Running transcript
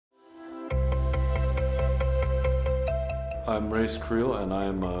I'm Race Creel and I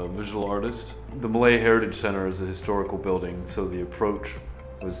am a visual artist. The Malay Heritage Centre is a historical building, so the approach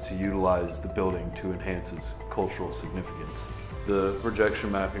was to utilize the building to enhance its cultural significance. The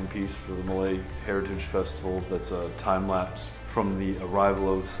projection mapping piece for the Malay Heritage Festival, that's a time-lapse from the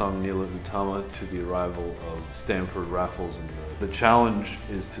arrival of Sang Nila Utama to the arrival of Stanford Raffles. And the challenge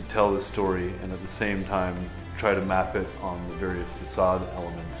is to tell the story and at the same time try to map it on the various facade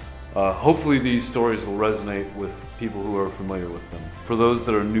elements. Hopefully these stories will resonate with people who are familiar with them. For those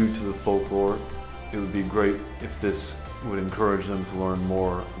that are new to the folklore, it would be great if this would encourage them to learn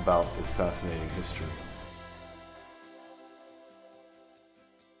more about this fascinating history.